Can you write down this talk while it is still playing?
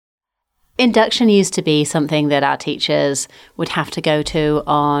Induction used to be something that our teachers would have to go to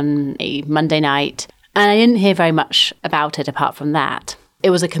on a Monday night, and I didn't hear very much about it apart from that. It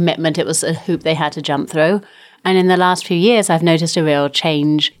was a commitment, it was a hoop they had to jump through. And in the last few years, I've noticed a real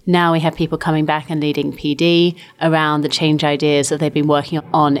change. Now we have people coming back and leading PD around the change ideas that they've been working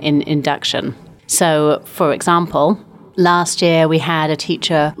on in induction. So, for example, last year we had a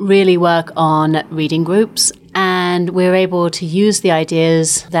teacher really work on reading groups, and we were able to use the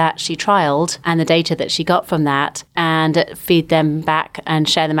ideas that she trialed and the data that she got from that and feed them back and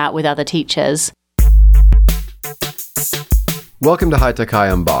share them out with other teachers. Welcome to High Tech High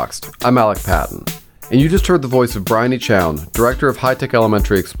Unboxed. I'm Alec Patton, and you just heard the voice of Bryony Chown, Director of High Tech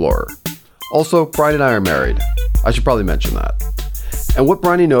Elementary Explorer. Also, Brian and I are married. I should probably mention that. And what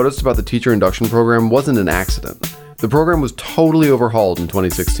Bryony noticed about the teacher induction program wasn't an accident. The program was totally overhauled in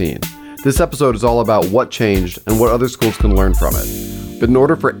 2016. This episode is all about what changed and what other schools can learn from it. But in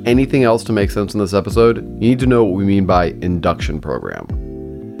order for anything else to make sense in this episode, you need to know what we mean by induction program.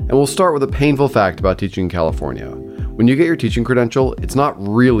 And we'll start with a painful fact about teaching in California. When you get your teaching credential, it's not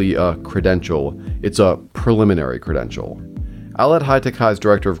really a credential, it's a preliminary credential. I'll let High Tech High's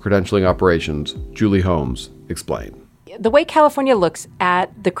Director of Credentialing Operations, Julie Holmes, explain. The way California looks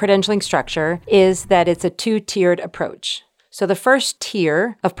at the credentialing structure is that it's a two-tiered approach. So the first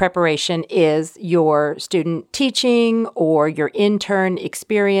tier of preparation is your student teaching or your intern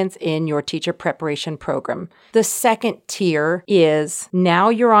experience in your teacher preparation program. The second tier is now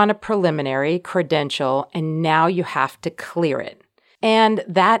you're on a preliminary credential and now you have to clear it. And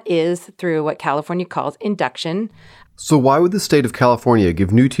that is through what California calls induction. So why would the state of California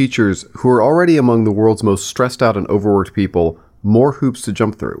give new teachers who are already among the world's most stressed out and overworked people more hoops to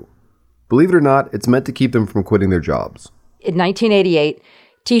jump through? Believe it or not, it's meant to keep them from quitting their jobs. In 1988,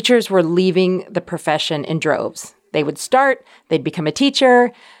 teachers were leaving the profession in droves. They would start, they'd become a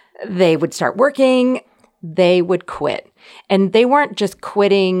teacher, they would start working, they would quit. And they weren't just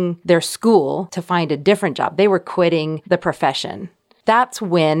quitting their school to find a different job, they were quitting the profession. That's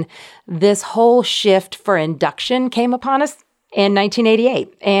when this whole shift for induction came upon us in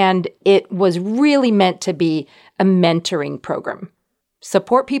 1988. And it was really meant to be a mentoring program.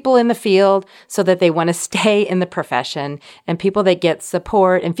 Support people in the field so that they want to stay in the profession, and people that get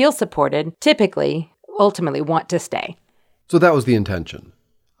support and feel supported typically, ultimately want to stay. So that was the intention.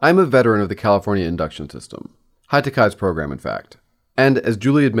 I'm a veteran of the California induction system, High Tech High's program, in fact. And as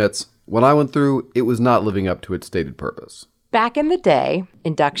Julie admits, when I went through, it was not living up to its stated purpose. Back in the day,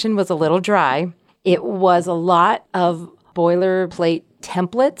 induction was a little dry. It was a lot of boilerplate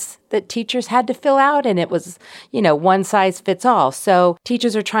templates that teachers had to fill out, and it was, one size fits all. So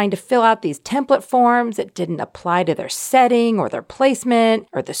teachers are trying to fill out these template forms that didn't apply to their setting or their placement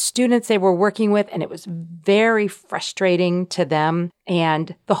or the students they were working with, and it was very frustrating to them.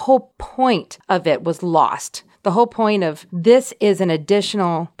 And the whole point of it was lost. The whole point of this is an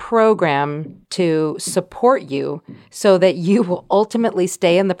additional program to support you so that you will ultimately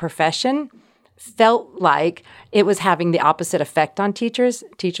stay in the profession felt like it was having the opposite effect on teachers.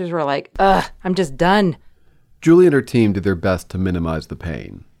 Teachers were like, I'm just done. Julie and her team did their best to minimize the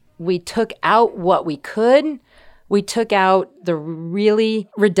pain. We took out what we could. We took out the really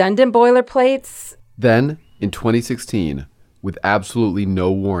redundant boilerplates. Then, in 2016, with absolutely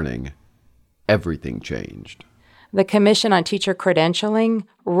no warning, everything changed. The Commission on Teacher Credentialing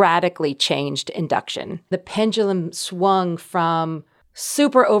radically changed induction. The pendulum swung from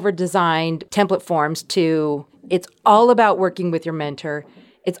super over-designed template forms to it's all about working with your mentor.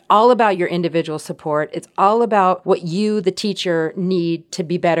 It's all about your individual support. It's all about what you, the teacher, need to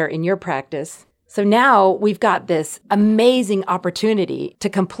be better in your practice. So now we've got this amazing opportunity to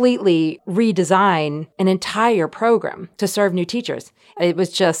completely redesign an entire program to serve new teachers. It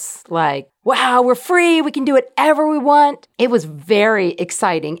was just like, wow, we're free. We can do whatever we want. It was very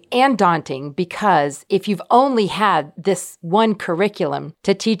exciting and daunting because if you've only had this one curriculum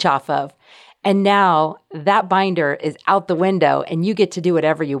to teach off of, and now that binder is out the window and you get to do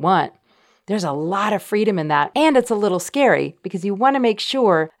whatever you want, there's a lot of freedom in that. And it's a little scary because you want to make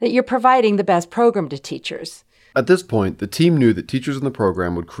sure that you're providing the best program to teachers. At this point, the team knew that teachers in the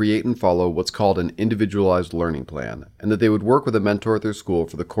program would create and follow what's called an individualized learning plan, and that they would work with a mentor at their school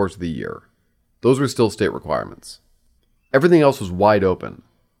for the course of the year. Those were still state requirements. Everything else was wide open.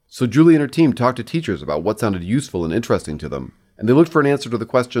 So Julie and her team talked to teachers about what sounded useful and interesting to them, and they looked for an answer to the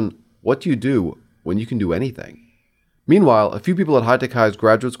question, what do you do when you can do anything? Meanwhile, a few people at High Tech High's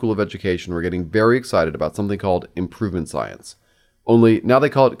Graduate School of Education were getting very excited about something called improvement science. Only now they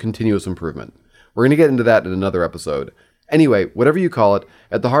call it continuous improvement. We're going to get into that in another episode. Anyway, whatever you call it,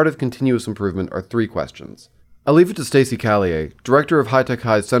 at the heart of continuous improvement are three questions. I'll leave it to Stacy Callier, Director of High Tech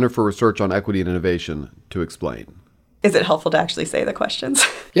High's Center for Research on Equity and Innovation, to explain. Is it helpful to actually say the questions?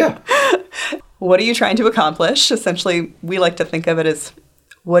 Yeah. What are you trying to accomplish? Essentially, we like to think of it as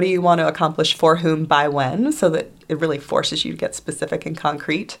what do you want to accomplish for whom, by when, so that it really forces you to get specific and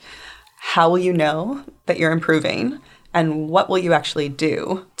concrete. How will you know that you're improving? And what will you actually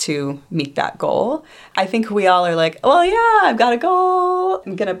do to meet that goal? I think we all are like, well, yeah, I've got a goal.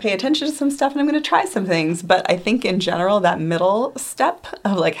 I'm going to pay attention to some stuff and I'm going to try some things. But I think in general, that middle step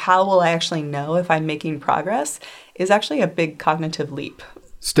of like, how will I actually know if I'm making progress is actually a big cognitive leap.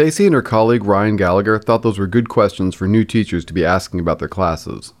 Stacy and her colleague Ryan Gallagher thought those were good questions for new teachers to be asking about their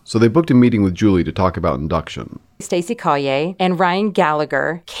classes, so they booked a meeting with Julie to talk about induction. Stacy Collier and Ryan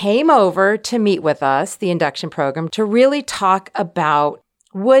Gallagher came over to meet with us, the induction program, to really talk about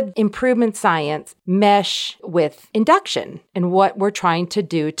would improvement science mesh with induction and what we're trying to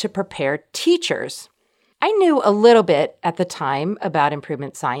do to prepare teachers. I knew a little bit at the time about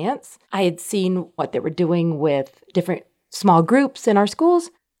improvement science. I had seen what they were doing with different small groups in our schools.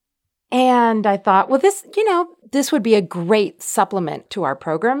 And I thought, well, this would be a great supplement to our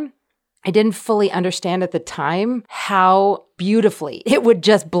program. I didn't fully understand at the time how beautifully it would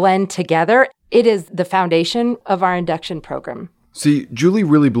just blend together. It is the foundation of our induction program. See, Julie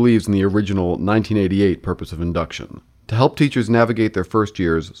really believes in the original 1988 purpose of induction, to help teachers navigate their first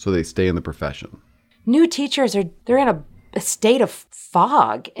years so they stay in the profession. New teachers they're in a state of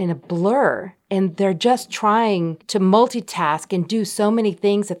fog and a blur, and they're just trying to multitask and do so many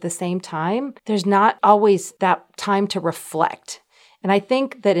things at the same time. There's not always that time to reflect. And I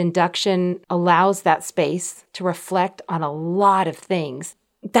think that induction allows that space to reflect on a lot of things.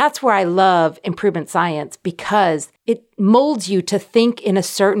 That's where I love improvement science, because it molds you to think in a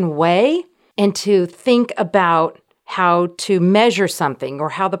certain way and to think about how to measure something or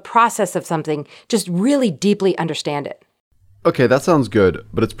how the process of something, just really deeply understand it. Okay, that sounds good,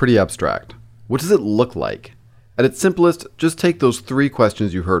 but it's pretty abstract. What does it look like? At its simplest, just take those 3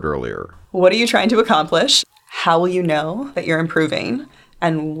 questions you heard earlier. What are you trying to accomplish? How will you know that you're improving?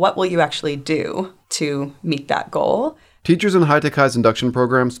 And what will you actually do to meet that goal? Teachers in High Tech High's induction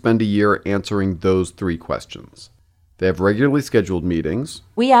program spend a year answering those 3 questions. They have regularly scheduled meetings.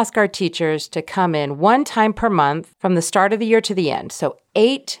 We ask our teachers to come in 1 time per month from the start of the year to the end, so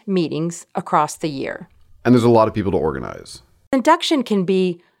 8 meetings across the year. And there's a lot of people to organize. Induction can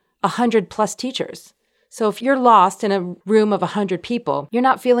be 100+ teachers. So if you're lost in a room of 100 people, you're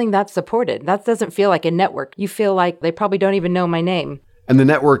not feeling that supported. That doesn't feel like a network. You feel like they probably don't even know my name. And the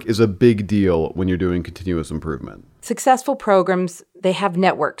network is a big deal when you're doing continuous improvement. Successful programs, they have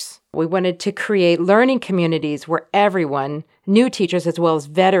networks. We wanted to create learning communities where everyone, new teachers as well as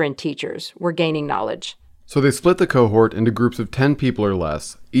veteran teachers, were gaining knowledge. So they split the cohort into groups of 10 people or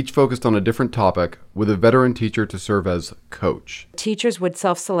less, each focused on a different topic, with a veteran teacher to serve as coach. Teachers would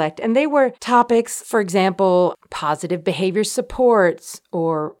self-select, and they were topics, for example, positive behavior supports,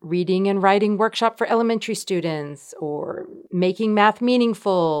 or reading and writing workshop for elementary students, or making math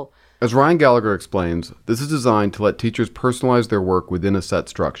meaningful. As Ryan Gallagher explains, this is designed to let teachers personalize their work within a set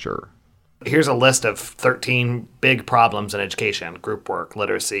structure. Here's a list of 13 big problems in education: group work,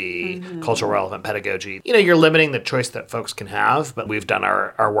 literacy, cultural relevant pedagogy. You're limiting the choice that folks can have, but we've done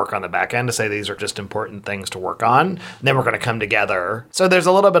our work on the back end to say these are just important things to work on. And then we're going to come together. So there's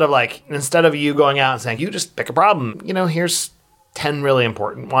a little bit of like, instead of you going out and saying, you just pick a problem, here's 10 really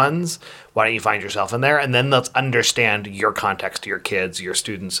important ones. Why don't you find yourself in there? And then let's understand your context, your kids, your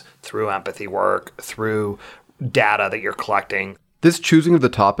students, through empathy work, through data that you're collecting. This choosing of the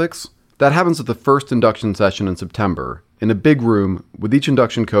topics, that happens at the first induction session in September, in a big room with each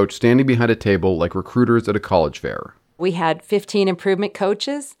induction coach standing behind a table like recruiters at a college fair. We had 15 improvement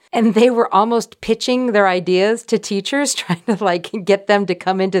coaches, and they were almost pitching their ideas to teachers, trying to get them to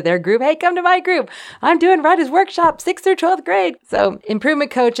come into their group. Hey, come to my group. I'm doing Writers Workshop, 6th through 12th grade. So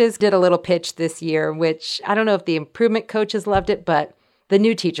improvement coaches did a little pitch this year, which I don't know if the improvement coaches loved it, but the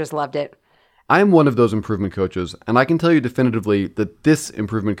new teachers loved it. I am one of those improvement coaches, and I can tell you definitively that this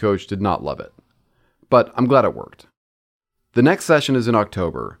improvement coach did not love it. But I'm glad it worked. The next session is in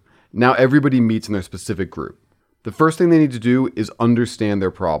October. Now everybody meets in their specific group. The first thing they need to do is understand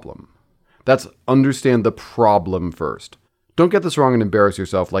their problem. That's understand the problem first. Don't get this wrong and embarrass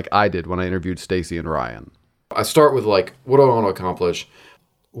yourself like I did when I interviewed Stacy and Ryan. I start with what do I want to accomplish?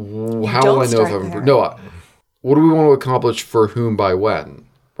 How will I know if I've improved? No, what do we want to accomplish for whom by when?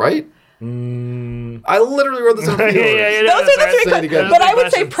 Right? I literally wrote this on a feeler. Those are the 3 questions. But I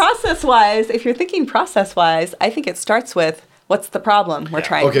would say process-wise, if you're thinking process-wise, I think it starts with, what's the problem we want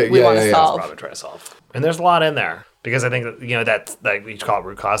to solve? Problem we're trying to solve. And there's a lot in there. Because I think that, that's like we call it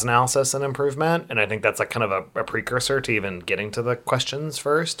root cause analysis and improvement. And I think that's like kind of a precursor to even getting to the questions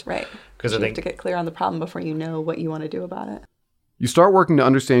first. Right. Because you have to get clear on the problem before you know what you want to do about it. You start working to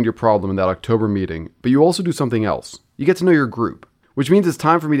understand your problem in that October meeting, but you also do something else. You get to know your group, which means it's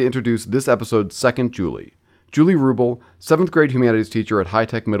time for me to introduce this episode's second Julie. Julie Rubel, 7th grade humanities teacher at High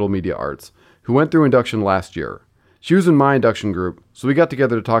Tech Middle Media Arts, who went through induction last year. She was in my induction group, so we got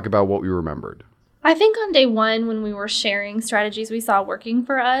together to talk about what we remembered. I think on day one, when we were sharing strategies we saw working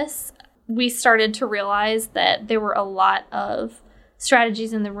for us, we started to realize that there were a lot of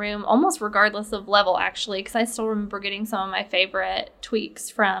strategies in the room, almost regardless of level, actually, because I still remember getting some of my favorite tweaks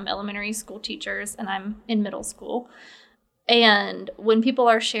from elementary school teachers, and I'm in middle school. And when people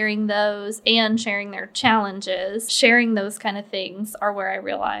are sharing those and sharing their challenges, sharing those kind of things are where I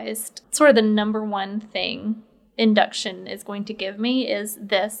realized sort of the number one thing induction is going to give me is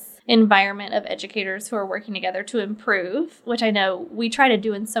this environment of educators who are working together to improve, which I know we try to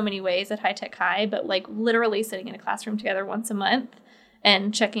do in so many ways at High Tech High, but like literally sitting in a classroom together once a month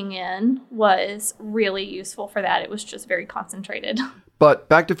and checking in was really useful for that. It was just very concentrated. But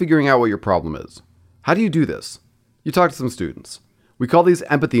back to figuring out what your problem is. How do you do this? You talk to some students. We call these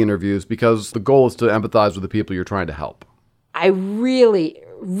empathy interviews because the goal is to empathize with the people you're trying to help. I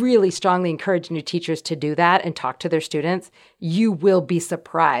really strongly encourage new teachers to do that and talk to their students. You will be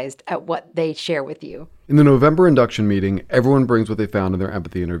surprised at what they share with you. In the November induction meeting, everyone brings what they found in their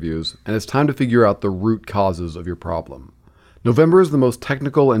empathy interviews, and it's time to figure out the root causes of your problem. November is the most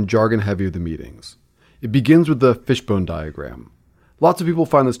technical and jargon-heavy of the meetings. It begins with the fishbone diagram. Lots of people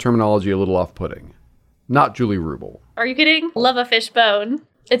find this terminology a little off-putting. Not Julie Rubel. Are you kidding? Love a fishbone.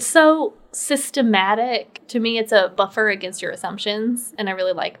 It's so systematic. To me, it's a buffer against your assumptions, and I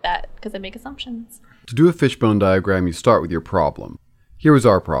really like that because I make assumptions. To do a fishbone diagram, you start with your problem. Here is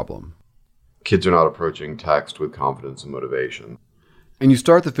our problem. Kids are not approaching text with confidence and motivation. And you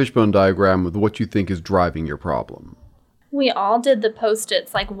start the fishbone diagram with what you think is driving your problem. We all did the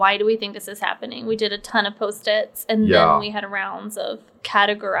Post-its, like, why do we think this is happening? We did a ton of Post-its, and then we had rounds of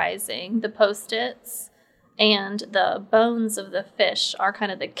categorizing the Post-its. And the bones of the fish are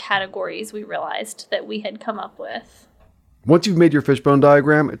kind of the categories we realized that we had come up with. Once you've made your fishbone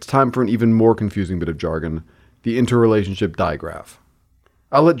diagram, it's time for an even more confusing bit of jargon, the interrelationship digraph.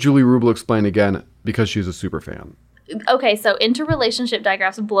 I'll let Julie Rubel explain again because she's a super fan. Okay, so interrelationship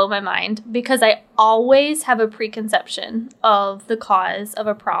diagrams blow my mind because I always have a preconception of the cause of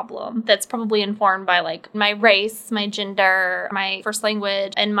a problem that's probably informed by like my race, my gender, my first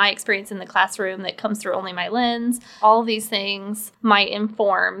language, and my experience in the classroom that comes through only my lens. All of these things might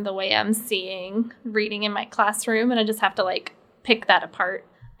inform the way I'm seeing reading in my classroom, and I just have to like pick that apart.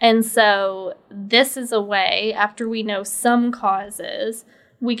 And so this is a way, after we know some causes,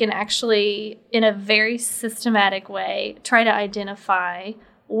 we can actually, in a very systematic way, try to identify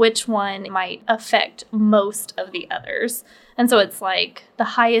which one might affect most of the others. And so it's like the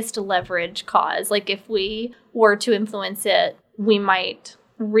highest leverage cause. Like if we were to influence it, we might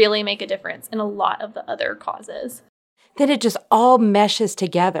really make a difference in a lot of the other causes. Then it just all meshes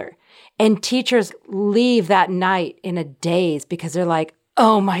together. And teachers leave that night in a daze because they're like,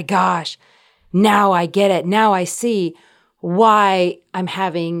 oh my gosh, now I get it. Now I see why I'm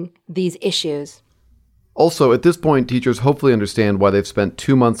having these issues. Also, at this point, teachers hopefully understand why they've spent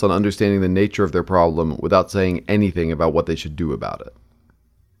 2 months on understanding the nature of their problem without saying anything about what they should do about it.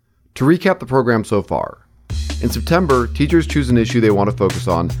 To recap the program so far, in September, teachers choose an issue they want to focus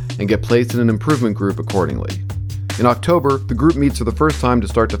on and get placed in an improvement group accordingly. In October, the group meets for the first time to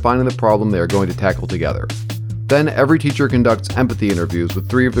start defining the problem they are going to tackle together. Then every teacher conducts empathy interviews with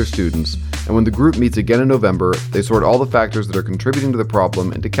 3 of their students, and when the group meets again in November, they sort all the factors that are contributing to the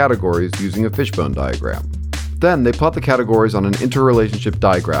problem into categories using a fishbone diagram. Then they plot the categories on an interrelationship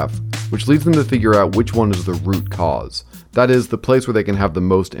digraph, which leads them to figure out which one is the root cause. That is, the place where they can have the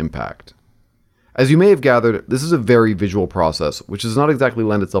most impact. As you may have gathered, this is a very visual process, which does not exactly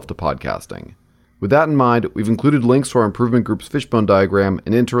lend itself to podcasting. With that in mind, we've included links to our improvement group's fishbone diagram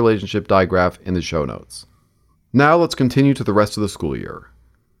and interrelationship digraph in the show notes. Now let's continue to the rest of the school year.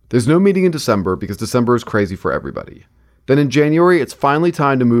 There's no meeting in December because December is crazy for everybody. Then in January, it's finally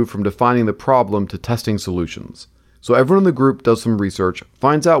time to move from defining the problem to testing solutions. So everyone in the group does some research,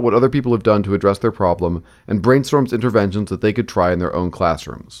 finds out what other people have done to address their problem, and brainstorms interventions that they could try in their own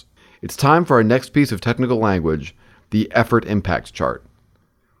classrooms. It's time for our next piece of technical language, the effort impact chart.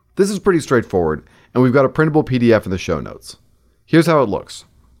 This is pretty straightforward, and we've got a printable PDF in the show notes. Here's how it looks.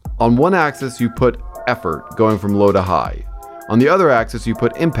 On one axis, you put effort going from low to high. On the other axis, you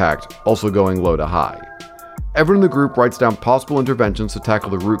put impact, also going low to high. Everyone in the group writes down possible interventions to tackle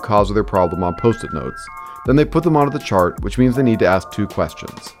the root cause of their problem on Post-it notes, Then they put them onto the chart, which means they need to ask 2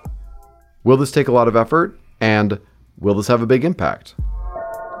 questions. Will this take a lot of effort? And will this have a big impact?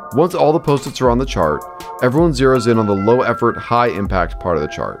 Once all the post-its are on the chart, everyone zeroes in on the low effort, high impact part of the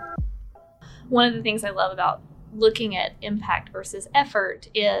chart. One of the things I love about looking at impact versus effort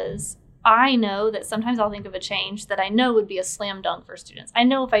is I know that sometimes I'll think of a change that I know would be a slam dunk for students. I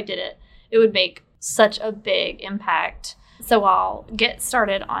know if I did it, it would make such a big impact. So I'll get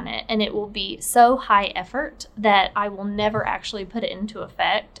started on it, and it will be so high effort that I will never actually put it into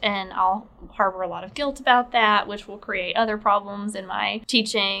effect, and I'll harbor a lot of guilt about that, which will create other problems in my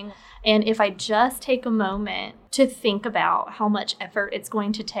teaching. And if I just take a moment to think about how much effort it's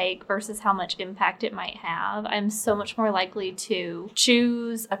going to take versus how much impact it might have, I'm so much more likely to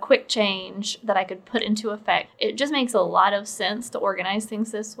choose a quick change that I could put into effect. It just makes a lot of sense to organize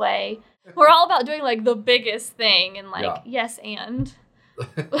things this way. We're all about doing like the biggest thing and yes, and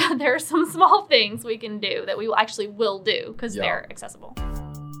there are some small things we can do that we actually will do because they're accessible.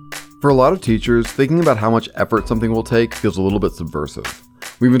 For a lot of teachers, thinking about how much effort something will take feels a little bit subversive.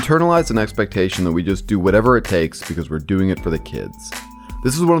 We've internalized an expectation that we just do whatever it takes because we're doing it for the kids.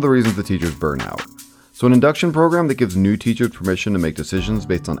 This is one of the reasons the teachers burn out. So an induction program that gives new teachers permission to make decisions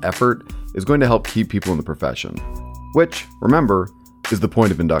based on effort is going to help keep people in the profession, which, remember, is the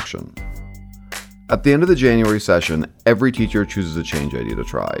point of induction. At the end of the January session, every teacher chooses a change idea to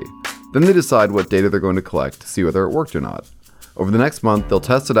try. Then they decide what data they're going to collect to see whether it worked or not. Over the next month, they'll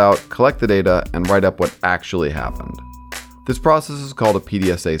test it out, collect the data, and write up what actually happened. This process is called a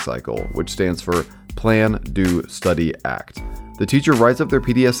PDSA cycle, which stands for Plan, Do, Study, Act. The teacher writes up their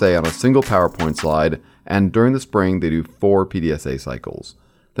PDSA on a single PowerPoint slide, and during the spring, they do 4 PDSA cycles.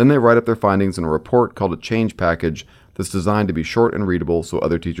 Then they write up their findings in a report called a change package that's designed to be short and readable so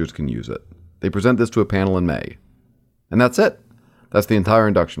other teachers can use it. They present this to a panel in May. And that's it. That's the entire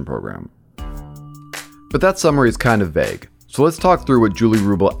induction program. But that summary is kind of vague, so let's talk through what Julie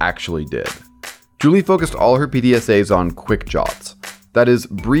Rubel actually did. Julie focused all her PDSAs on quick jots. That is,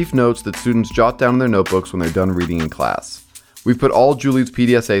 brief notes that students jot down in their notebooks when they're done reading in class. We've put all Julie's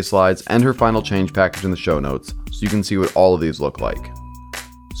PDSA slides and her final change package in the show notes, so you can see what all of these look like.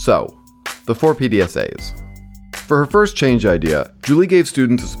 So, the 4 PDSAs. For her first change idea, Julie gave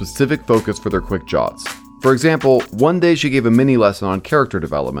students a specific focus for their quick jots. For example, one day she gave a mini lesson on character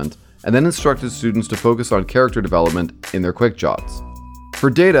development, and then instructed students to focus on character development in their quick jots. For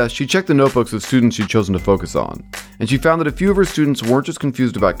data, she checked the notebooks of students she'd chosen to focus on, and she found that a few of her students weren't just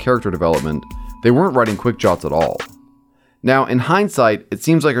confused about character development, they weren't writing quick jots at all. Now, in hindsight, it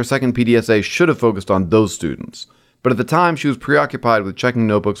seems like her second PDSA should have focused on those students, but at the time she was preoccupied with checking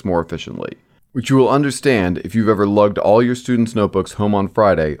notebooks more efficiently, which you will understand if you've ever lugged all your students' notebooks home on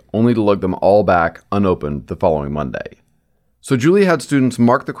Friday, only to lug them all back unopened the following Monday. So Julie had students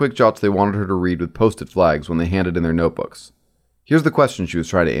mark the quick jots they wanted her to read with post-it flags when they handed in their notebooks. Here's the question she was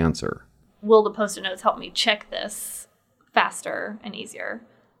trying to answer. Will the post-it notes help me check this faster and easier?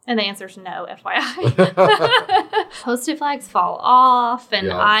 And the answer is no, FYI. Post-it flags fall off,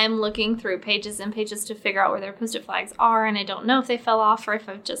 and I'm looking through pages and pages to figure out where their post-it flags are, and I don't know if they fell off or if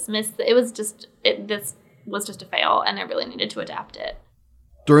I've just missed it. This was just a fail, and I really needed to adapt it.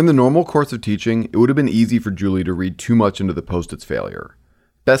 During the normal course of teaching, it would have been easy for Julie to read too much into the post-its failure.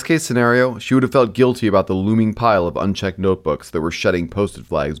 Best case scenario, she would have felt guilty about the looming pile of unchecked notebooks that were shedding post-it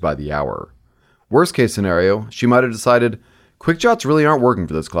flags by the hour. Worst case scenario, she might have decided, quick jots really aren't working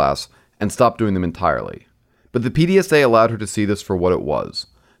for this class, and stopped doing them entirely. But the PDSA allowed her to see this for what it was,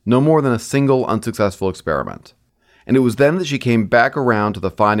 no more than a single unsuccessful experiment. And it was then that she came back around to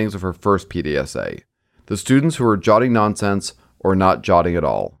the findings of her first PDSA, the students who were jotting nonsense or not jotting at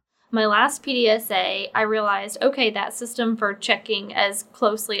all. My last PDSA, I realized, okay, that system for checking as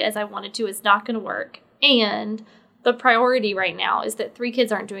closely as I wanted to is not going to work. And the priority right now is that 3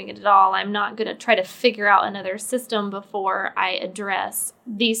 kids aren't doing it at all. I'm not going to try to figure out another system before I address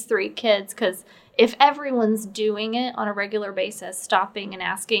these 3 kids, because if everyone's doing it on a regular basis, stopping and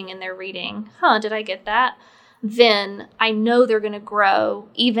asking in their reading, did I get that? Then I know they're going to grow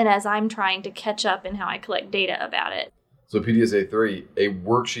even as I'm trying to catch up in how I collect data about it. So PDSA 3, a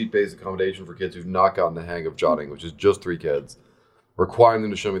worksheet-based accommodation for kids who've not gotten the hang of jotting, which is just 3 kids, requiring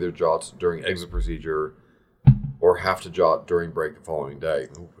them to show me their jots during exit procedure or have to jot during break the following day.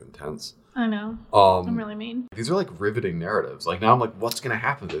 Ooh, intense. I know. I'm really mean. These are like riveting narratives. Like now I'm like, what's going to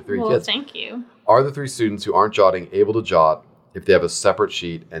happen to the 3 kids? Well, thank you. Are the 3 students who aren't jotting able to jot if they have a separate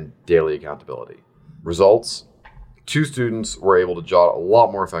sheet and daily accountability? Results? 2 students were able to jot a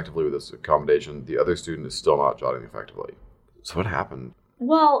lot more effectively with this accommodation. The other student is still not jotting effectively. So what happened?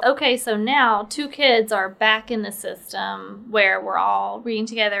 Well, okay, so now 2 kids are back in the system where we're all reading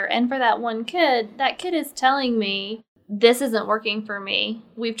together. And for that one kid, that kid is telling me, this isn't working for me.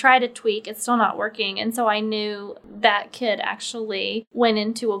 We've tried a tweak. It's still not working. And so I knew that kid actually went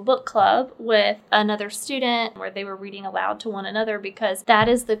into a book club with another student where they were reading aloud to one another, because that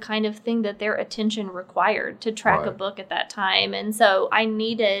is the kind of thing that their attention required to track a book at that time. And so I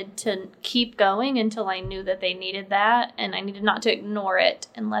needed to keep going until I knew that they needed that. And I needed not to ignore it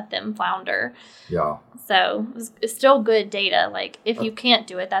and let them flounder. Yeah. So it's still good data. Like, if you can't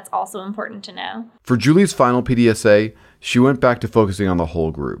do it, that's also important to know. For Julie's final PDSA, she went back to focusing on the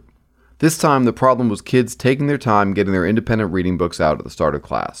whole group. This time, the problem was kids taking their time getting their independent reading books out at the start of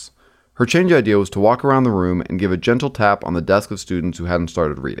class. Her change idea was to walk around the room and give a gentle tap on the desk of students who hadn't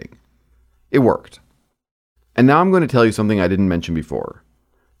started reading. It worked. And now I'm going to tell you something I didn't mention before.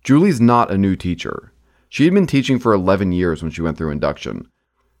 Julie's not a new teacher. She had been teaching for 11 years when she went through induction.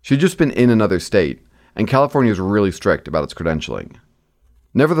 She'd just been in another state, and California is really strict about its credentialing.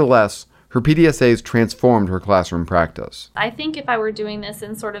 Nevertheless, her PDSAs transformed her classroom practice. I think if I were doing this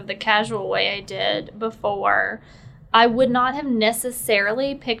in sort of the casual way I did before, I would not have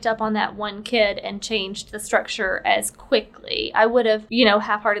necessarily picked up on that one kid and changed the structure as quickly. I would have,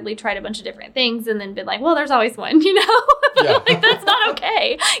 half-heartedly tried a bunch of different things and then been like, well, there's always one, Yeah. Like, that's not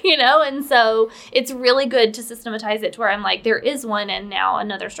okay, And so it's really good to systematize it to where I'm like, there is one and now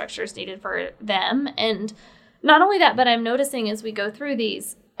another structure is needed for them. And not only that, but I'm noticing as we go through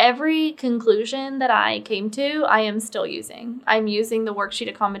these, every conclusion that I came to, I am still using. I'm using the worksheet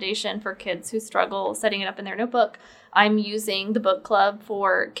accommodation for kids who struggle setting it up in their notebook. I'm using the book club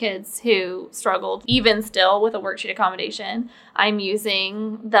for kids who struggled even still with a worksheet accommodation. I'm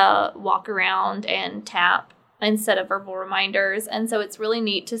using the walk around and tap instead of verbal reminders. And so it's really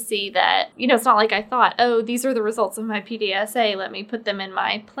neat to see that, it's not like I thought, oh, these are the results of my PDSA, let me put them in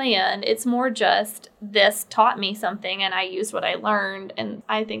my plan. It's more just this taught me something and I used what I learned. And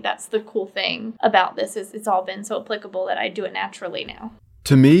I think that's the cool thing about this is it's all been so applicable that I do it naturally now.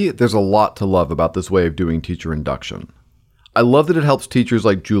 To me, there's a lot to love about this way of doing teacher induction. I love that it helps teachers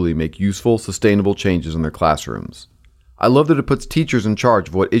like Julie make useful, sustainable changes in their classrooms. I love that it puts teachers in charge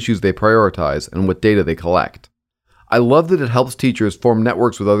of what issues they prioritize and what data they collect. I love that it helps teachers form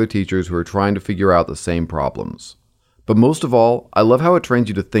networks with other teachers who are trying to figure out the same problems. But most of all, I love how it trains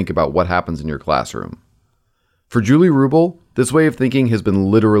you to think about what happens in your classroom. For Julie Rubel, this way of thinking has been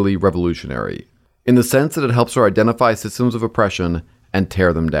literally revolutionary, in the sense that it helps her identify systems of oppression and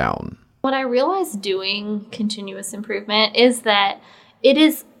tear them down. What I realized doing continuous improvement is that it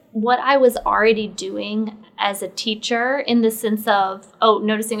is what I was already doing as a teacher in the sense of,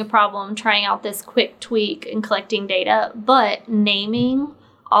 noticing a problem, trying out this quick tweak and collecting data, but naming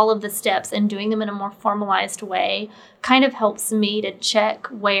all of the steps and doing them in a more formalized way kind of helps me to check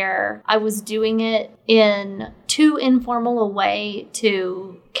where I was doing it in too informal a way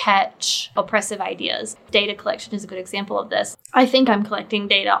to catch oppressive ideas. Data collection is a good example of this. I think I'm collecting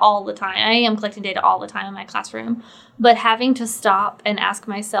data all the time. I am collecting data all the time in my classroom, but having to stop and ask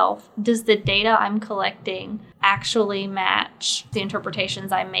myself, does the data I'm collecting actually match the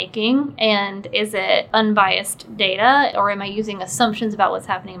interpretations I'm making? And is it unbiased data, or am I using assumptions about what's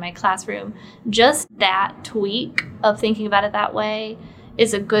happening in my classroom? Just that tweak of thinking about it that way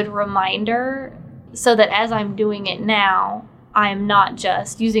is a good reminder so that as I'm doing it now, I'm not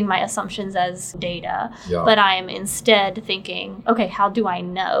just using my assumptions as data, but I am instead thinking, okay, how do I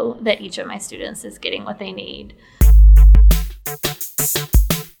know that each of my students is getting what they need?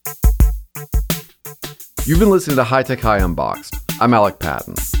 You've been listening to High Tech High Unboxed. I'm Alec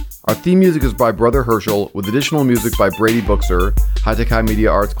Patton. Our theme music is by Brother Herschel, with additional music by Brady Bookser, High Tech High Media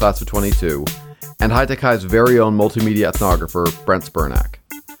Arts Class of 22, and High Tech High's very own multimedia ethnographer, Brent Spurnack.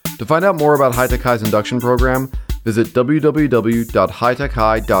 To find out more about High Tech High's induction program, visit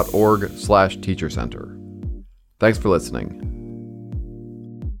www.hightechhigh.org/teachercenter. Thanks for listening.